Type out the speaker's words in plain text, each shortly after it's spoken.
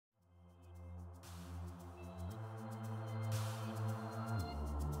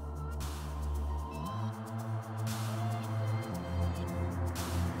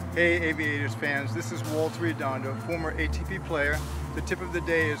Hey Aviators fans, this is Redondo, former ATP player. The tip of the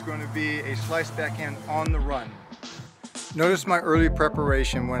day is going to be a slice backhand on the run. Notice my early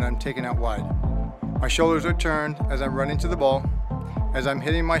preparation when I'm taking out wide. My shoulders are turned as I'm running to the ball. As I'm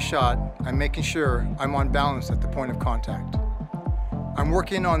hitting my shot, I'm making sure I'm on balance at the point of contact. I'm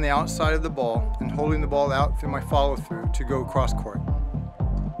working on the outside of the ball and holding the ball out through my follow-through to go cross court.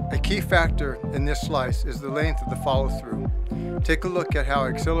 A key factor in this slice is the length of the follow-through. Take a look at how I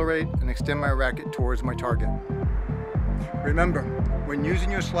accelerate and extend my racket towards my target. Remember, when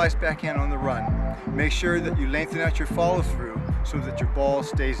using your slice backhand on the run, make sure that you lengthen out your follow-through so that your ball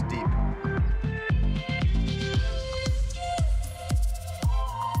stays deep.